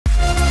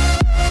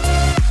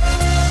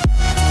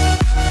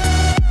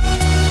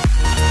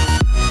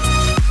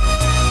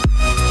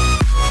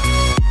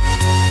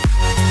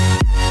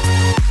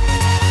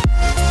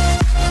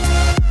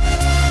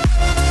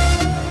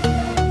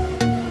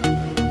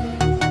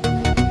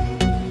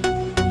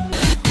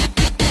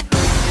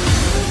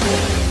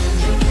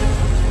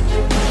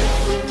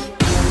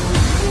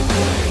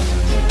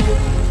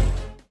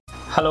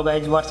Hello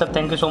guys, what's up?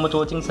 Thank you so much for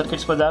watching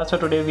Circuits Bazaar. So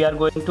today we are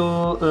going to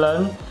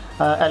learn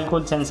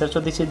alcohol sensor. So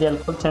this is the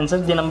alcohol sensor.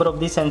 The number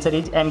of this sensor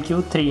is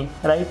MQ3,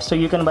 right? So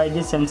you can buy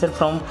this sensor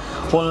from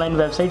online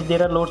website.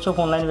 There are lots of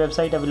online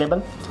website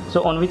available,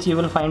 so on which you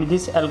will find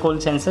this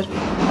alcohol sensor.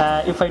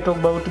 If I talk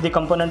about the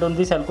component on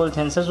this alcohol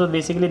sensor, so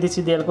basically this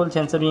is the alcohol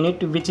sensor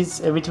unit which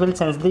will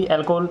sense the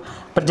alcohol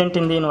present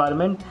in the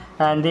environment,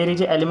 and there is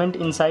an element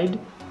inside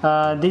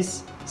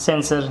this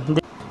sensor,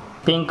 the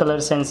pink color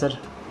sensor.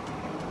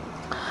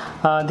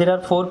 There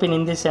are 4 pin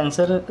in this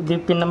sensor. The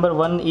pin number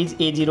 1 is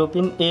A0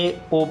 pin,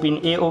 AO pin.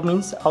 AO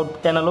means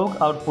analog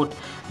output,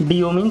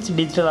 DO means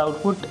digital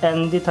output,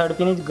 and the third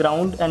pin is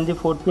ground, and the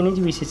fourth pin is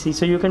VCC.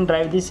 So you can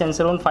drive this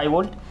sensor on 5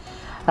 volt.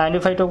 And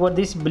if I talk about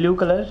this blue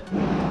color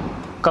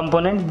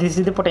component, this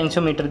is the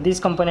potentiometer.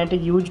 This component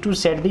is used to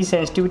set the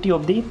sensitivity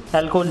of the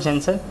alcohol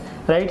sensor,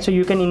 right? So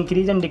you can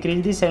increase and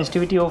decrease the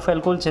sensitivity of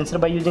alcohol sensor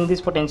by using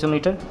this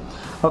potentiometer.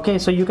 Okay,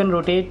 so you can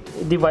rotate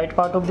the white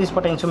part of this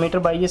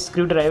potentiometer by a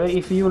screwdriver.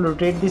 If you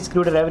rotate this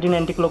screwdriver in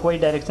anti-clockwise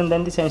direction,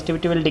 then the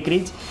sensitivity will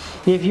decrease.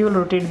 If you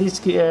rotate this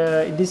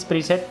this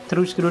preset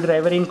through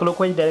screwdriver in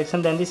clockwise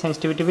direction, then the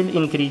sensitivity will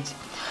increase.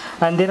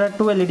 And there are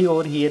 2 LED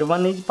over here.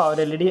 One is power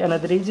LED,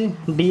 another is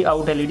D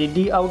out LED.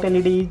 D out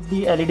LED is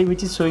the LED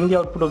which is showing the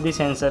output of the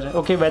sensor.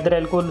 Okay, whether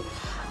alcohol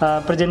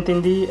present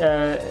in the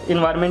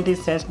environment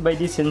is sensed by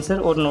this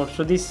sensor or not.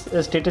 So this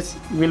status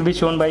will be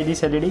shown by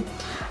this LED,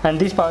 and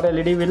this power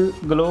LED will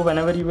glow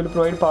whenever you will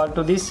provide power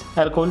to this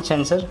alcohol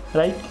sensor,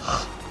 right?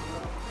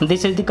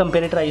 This is the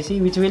comparator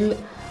IC which will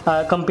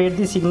compare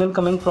the signal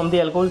coming from the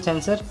alcohol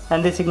sensor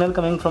and the signal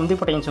coming from the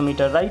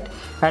potentiometer, right?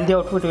 And the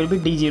output will be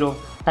D0,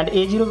 and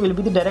A0 will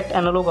be the direct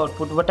analog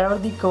output, whatever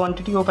the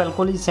quantity of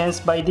alcohol is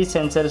sensed by this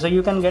sensor. So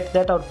you can get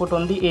that output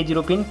on the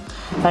A0 pin,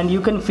 and you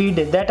can feed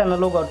that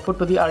analog output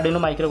to the Arduino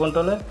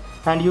microcontroller.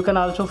 And you can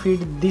also feed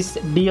this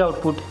D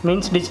output,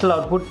 means digital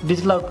output.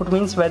 Digital output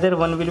means whether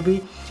 1 will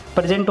be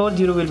present or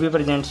 0 will be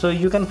present. So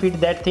you can feed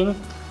that thing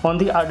on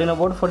the Arduino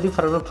board for the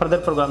further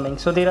programming.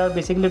 So there are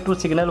basically 2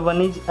 signals.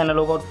 One is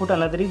analog output,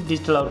 another is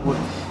digital output.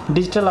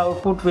 Digital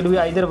output will be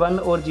either 1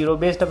 or 0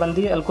 based upon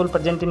the alcohol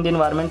present in the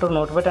environment or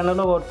not. But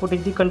analog output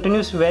is the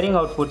continuous varying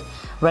output.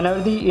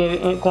 Whenever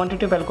the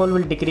quantity of alcohol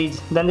will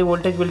decrease, then the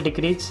voltage will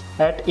decrease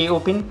at AO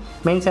pin,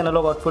 means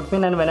analog output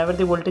pin, and whenever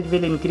the voltage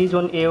will increase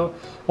on AO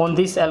on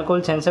this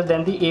alcohol sensor,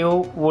 then the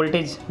AO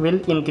voltage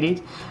will increase,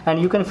 and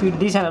you can feed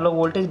this analog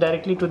voltage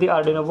directly to the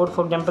Arduino board.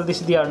 For example,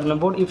 this is the Arduino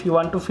board. If you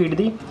want to feed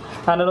the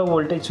analog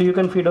voltage, so you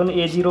can feed on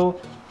A0,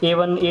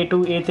 A1, A2,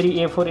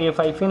 A3, A4,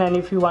 A5 pin, and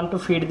if you want to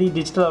feed the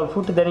digital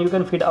output, then you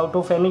can feed out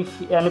of any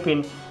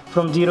pin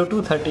from 0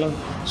 to 13.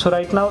 So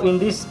right now in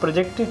this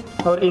project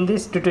or in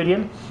this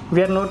tutorial,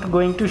 we are not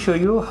going to show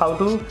you how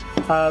to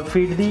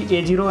feed the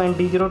A0 and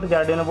D0 to the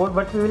Arduino board,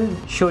 but we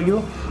will show you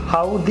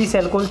how this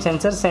alcohol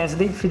sensor senses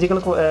the physical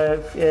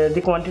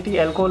the quantity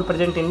alcohol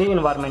present in the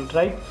environment,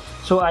 right?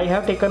 So I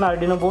have taken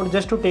Arduino board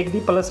just to take the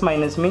plus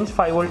minus, means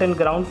 5 volt and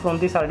ground from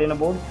this Arduino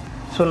board.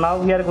 So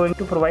now we are going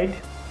to provide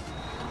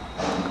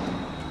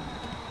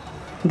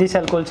this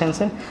alcohol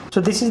sensor. So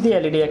this is the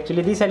LED.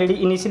 Actually this LED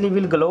initially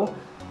will glow,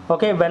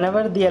 okay,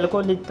 whenever the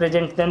alcohol is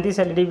present, then this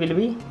LED will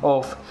be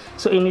off.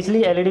 So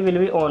initially LED will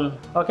be on,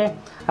 okay.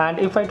 And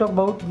if I talk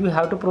about, you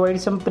have to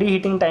provide some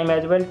preheating time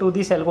as well to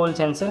this alcohol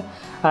sensor.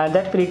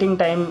 That preheating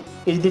time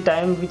is the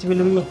time which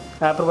will be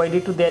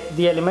provided to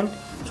the element,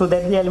 so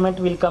that the element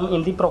will come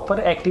in the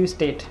proper active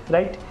state,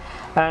 right?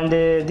 And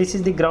this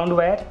is the ground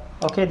wire,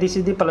 okay, this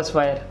is the plus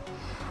wire,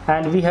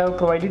 and we have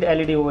provided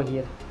LED over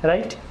here,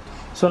 right?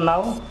 So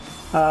now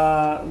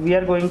we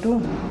are going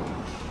to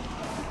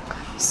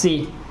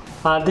see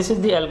this is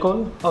the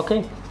alcohol,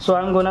 okay. So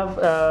I'm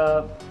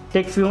gonna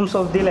take fumes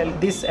of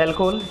this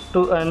alcohol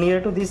to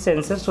near to this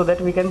sensor, so that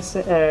we can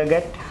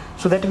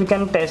we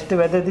can test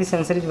whether this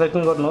sensor is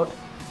working or not.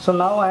 So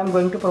now I am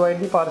going to provide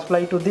the power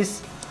supply to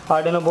this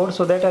Arduino board,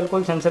 so that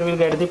alcohol sensor will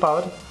get the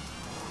power.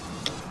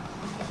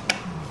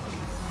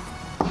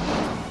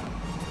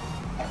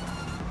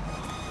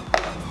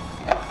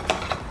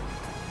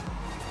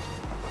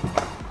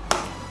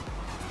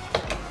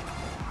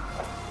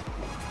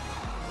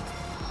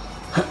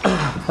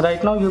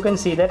 Right now you can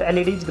see that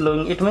LED is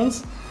glowing. It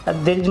means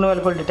there is no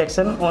alcohol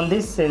detection on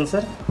this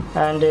sensor,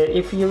 and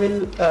if you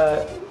will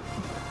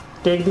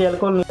take the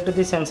alcohol near to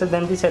the sensor,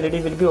 then this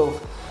LED will be off.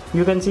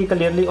 You can see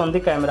clearly on the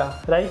camera,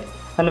 right?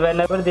 And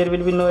whenever there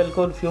will be no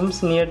alcohol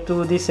fumes near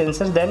to the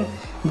sensor, then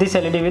this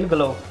LED will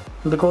glow,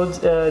 because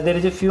there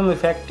is a fume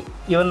effect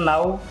even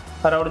now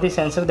around the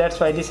sensor. That's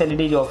why this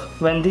LED is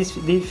off. When these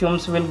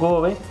fumes will go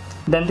away,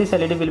 then this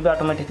LED will be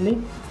automatically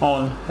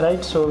on,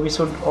 right? So we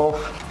should off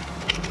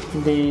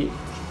the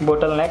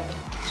bottleneck,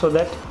 so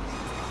that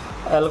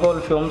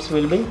alcohol fumes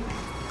will be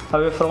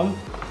away from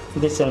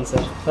this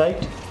sensor,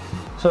 right?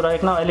 So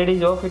right now LED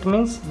is off. It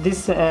means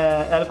this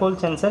alcohol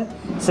sensor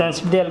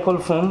sensed the alcohol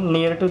fume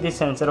near to this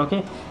sensor,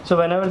 okay. So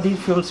whenever these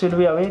fumes will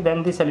be away,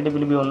 then this LED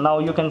will be on. Now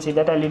you can see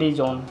that LED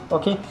is on,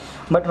 okay.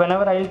 But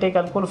whenever I will take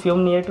alcohol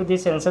fume near to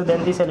this sensor,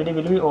 then this LED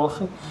will be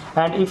off,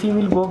 and if you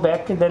will go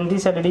back, then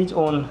this LED is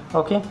on,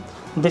 okay.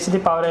 this is the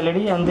power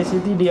LED and this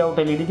is the D-out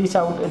LED. This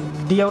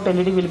D-out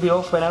LED will be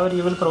off whenever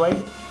you will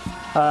provide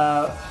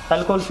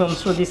alcohol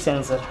fumes to this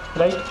sensor,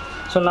 right?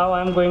 So now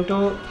I am going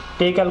to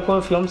take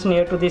alcohol fumes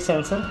near to this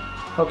sensor.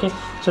 Okay,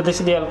 so this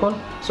is the alcohol,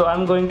 so I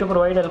am going to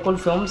provide alcohol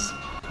fumes,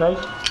 right?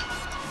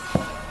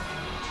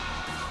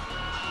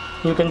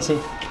 You can see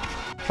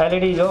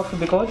LED is off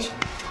because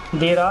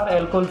there are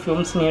alcohol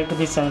fumes near to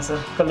this sensor.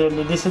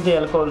 Clearly this is the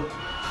alcohol,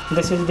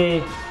 this is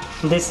the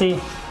desi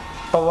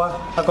power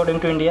according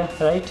to India,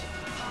 right?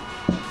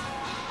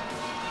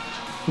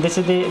 This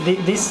is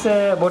this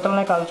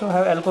bottleneck also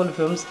have alcohol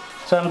fumes,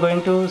 so I'm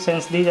going to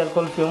sense these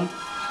alcohol fume.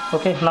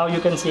 Okay, now you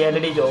can see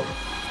LED is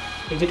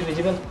off. Is it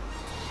visible?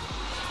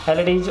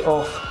 LED is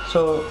off.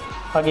 So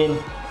again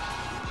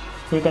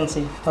you can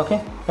see,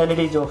 okay, LED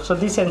is off. So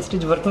this sensor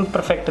is working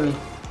perfectly,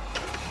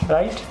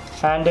 right?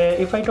 And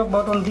if I talk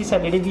about on this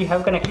LED, we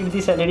have connected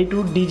this LED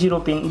to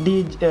D0 pin,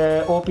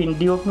 DO pin.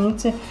 DO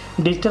means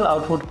digital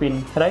output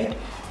pin, right?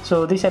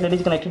 So this LED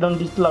is connected on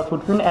digital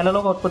output pin.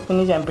 Analog output pin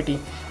is empty,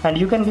 and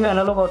you can give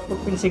analog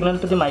output pin signal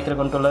to the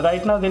microcontroller.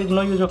 Right now there is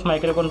no use of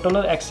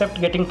microcontroller except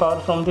getting power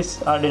from this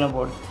Arduino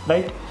board,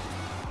 right?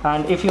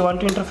 And if you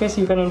want to interface,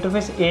 you can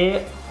interface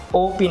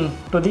AO pin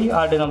to the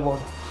Arduino board.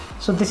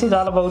 So this is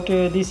all about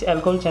this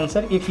alcohol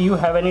sensor. If you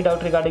have any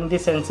doubt regarding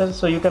this sensor,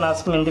 so you can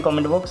ask me in the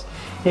comment box.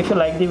 If you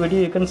like the video,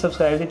 you can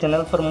subscribe the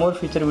channel for more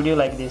future video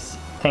like this.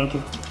 Thank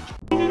you.